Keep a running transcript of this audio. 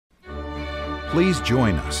Please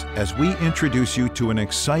join us as we introduce you to an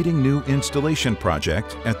exciting new installation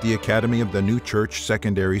project at the Academy of the New Church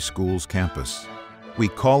Secondary Schools campus. We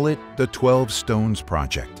call it the 12 Stones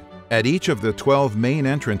Project. At each of the 12 main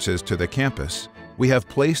entrances to the campus, we have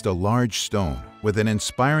placed a large stone with an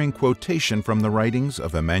inspiring quotation from the writings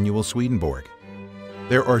of Emanuel Swedenborg.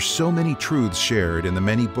 There are so many truths shared in the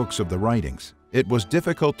many books of the writings, it was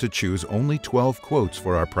difficult to choose only 12 quotes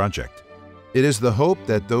for our project. It is the hope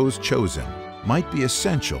that those chosen might be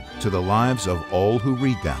essential to the lives of all who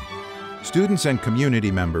read them. Students and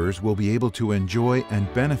community members will be able to enjoy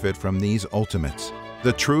and benefit from these ultimates,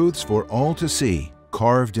 the truths for all to see,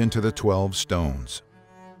 carved into the 12 stones.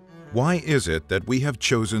 Why is it that we have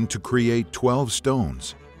chosen to create 12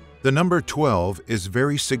 stones? The number 12 is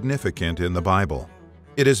very significant in the Bible.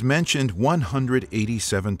 It is mentioned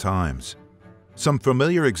 187 times. Some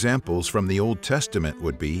familiar examples from the Old Testament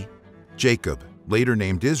would be Jacob, later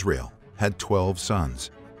named Israel, had 12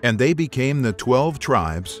 sons, and they became the 12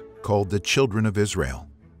 tribes called the children of Israel.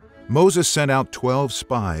 Moses sent out 12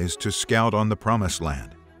 spies to scout on the Promised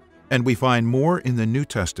Land, and we find more in the New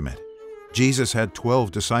Testament. Jesus had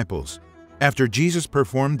 12 disciples. After Jesus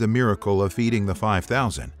performed the miracle of feeding the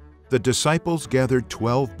 5,000, the disciples gathered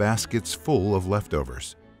 12 baskets full of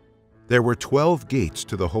leftovers. There were 12 gates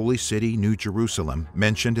to the holy city, New Jerusalem,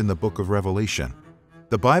 mentioned in the book of Revelation.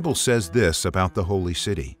 The Bible says this about the holy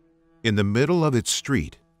city. In the middle of its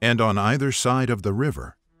street, and on either side of the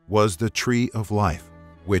river, was the tree of life,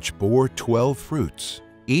 which bore 12 fruits,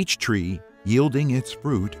 each tree yielding its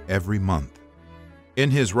fruit every month. In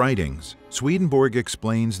his writings, Swedenborg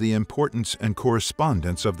explains the importance and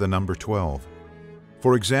correspondence of the number 12.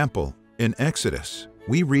 For example, in Exodus,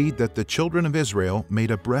 we read that the children of Israel made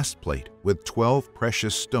a breastplate with 12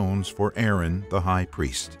 precious stones for Aaron, the high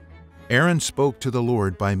priest. Aaron spoke to the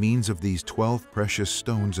Lord by means of these 12 precious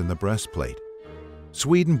stones in the breastplate.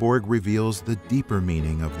 Swedenborg reveals the deeper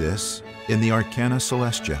meaning of this in the Arcana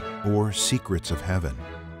Celestia, or Secrets of Heaven.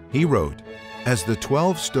 He wrote, "As the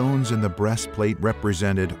 12 stones in the breastplate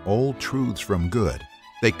represented all truths from good,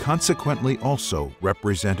 they consequently also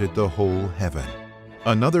represented the whole heaven."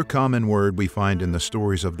 Another common word we find in the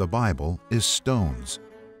stories of the Bible is stones.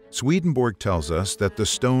 Swedenborg tells us that the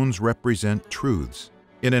stones represent truths.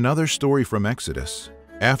 In another story from Exodus,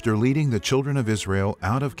 after leading the children of Israel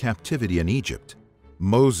out of captivity in Egypt,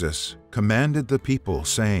 Moses commanded the people,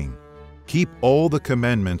 saying, "Keep all the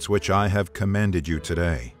commandments which I have commanded you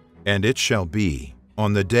today. And it shall be,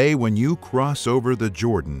 on the day when you cross over the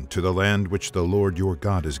Jordan to the land which the Lord your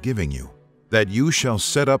God is giving you, that you shall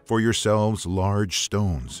set up for yourselves large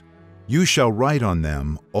stones. You shall write on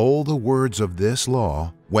them all the words of this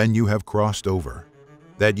law when you have crossed over,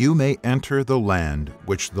 that you may enter the land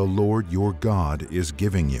which the Lord your God is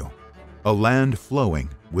giving you, a land flowing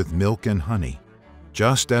with milk and honey,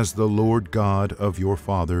 just as the Lord God of your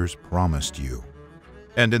fathers promised you."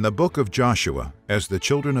 And in the book of Joshua, as the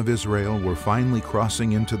children of Israel were finally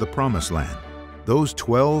crossing into the Promised Land, those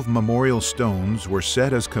 12 memorial stones were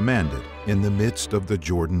set as commanded in the midst of the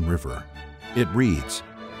Jordan River. It reads,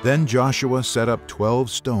 "Then Joshua set up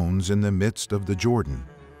 12 stones in the midst of the Jordan,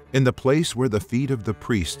 in the place where the feet of the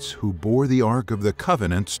priests who bore the Ark of the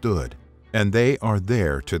Covenant stood, and they are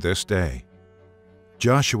there to this day."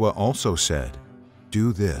 Joshua also said,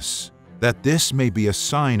 "Do this, that this may be a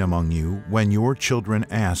sign among you when your children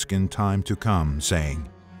ask in time to come, saying,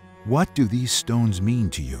 'What do these stones mean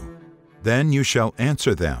to you?' Then you shall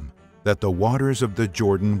answer them, that the waters of the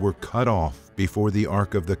Jordan were cut off before the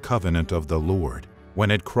Ark of the Covenant of the Lord.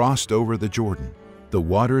 When it crossed over the Jordan, the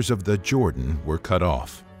waters of the Jordan were cut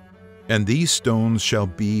off. And these stones shall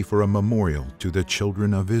be for a memorial to the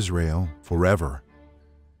children of Israel forever."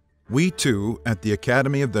 We too, at the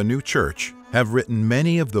Academy of the New Church, have written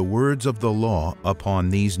many of the words of the law upon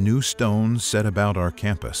these new stones set about our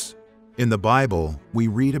campus. In the Bible, we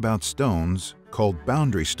read about stones called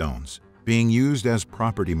boundary stones being used as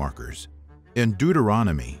property markers. In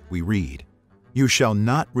Deuteronomy, we read, "You shall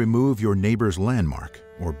not remove your neighbor's landmark,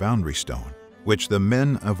 or boundary stone, which the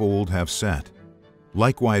men of old have set."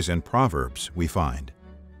 Likewise in Proverbs, we find,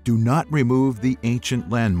 "Do not remove the ancient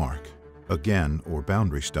landmark," again, or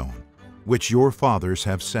boundary stone, "which your fathers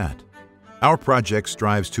have set." Our project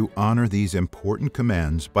strives to honor these important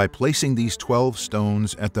commands by placing these 12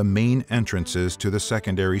 stones at the main entrances to the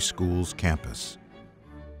secondary school's campus.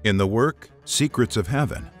 In the work, Secrets of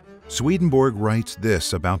Heaven, Swedenborg writes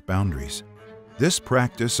this about boundaries. This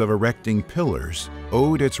practice of erecting pillars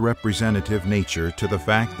owed its representative nature to the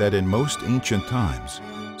fact that in most ancient times,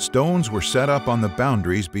 stones were set up on the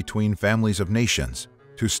boundaries between families of nations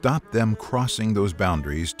to stop them crossing those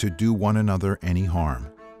boundaries to do one another any harm.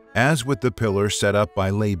 as with the pillar set up by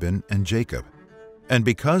Laban and Jacob. And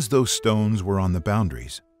because those stones were on the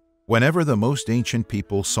boundaries, whenever the most ancient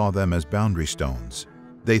people saw them as boundary stones,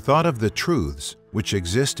 they thought of the truths which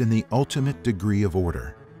exist in the ultimate degree of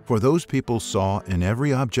order. For those people saw in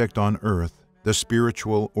every object on earth the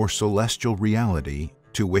spiritual or celestial reality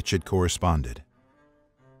to which it corresponded.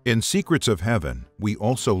 In Secrets of Heaven, we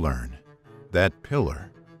also learn that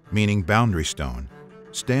pillar, meaning boundary stone,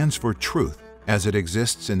 stands for truth as it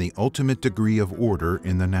exists in the ultimate degree of order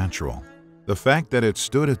in the natural. The fact that it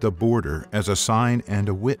stood at the border as a sign and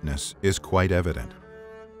a witness is quite evident.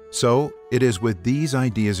 So, it is with these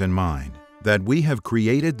ideas in mind that we have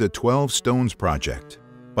created the 12 Stones Project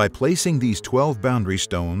by placing these 12 boundary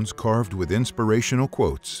stones carved with inspirational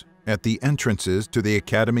quotes at the entrances to the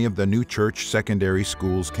Academy of the New Church Secondary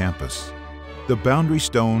Schools campus. The boundary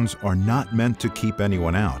stones are not meant to keep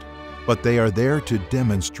anyone out, but they are there to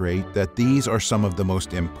demonstrate that these are some of the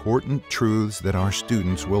most important truths that our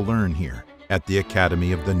students will learn here at the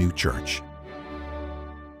Academy of the New Church.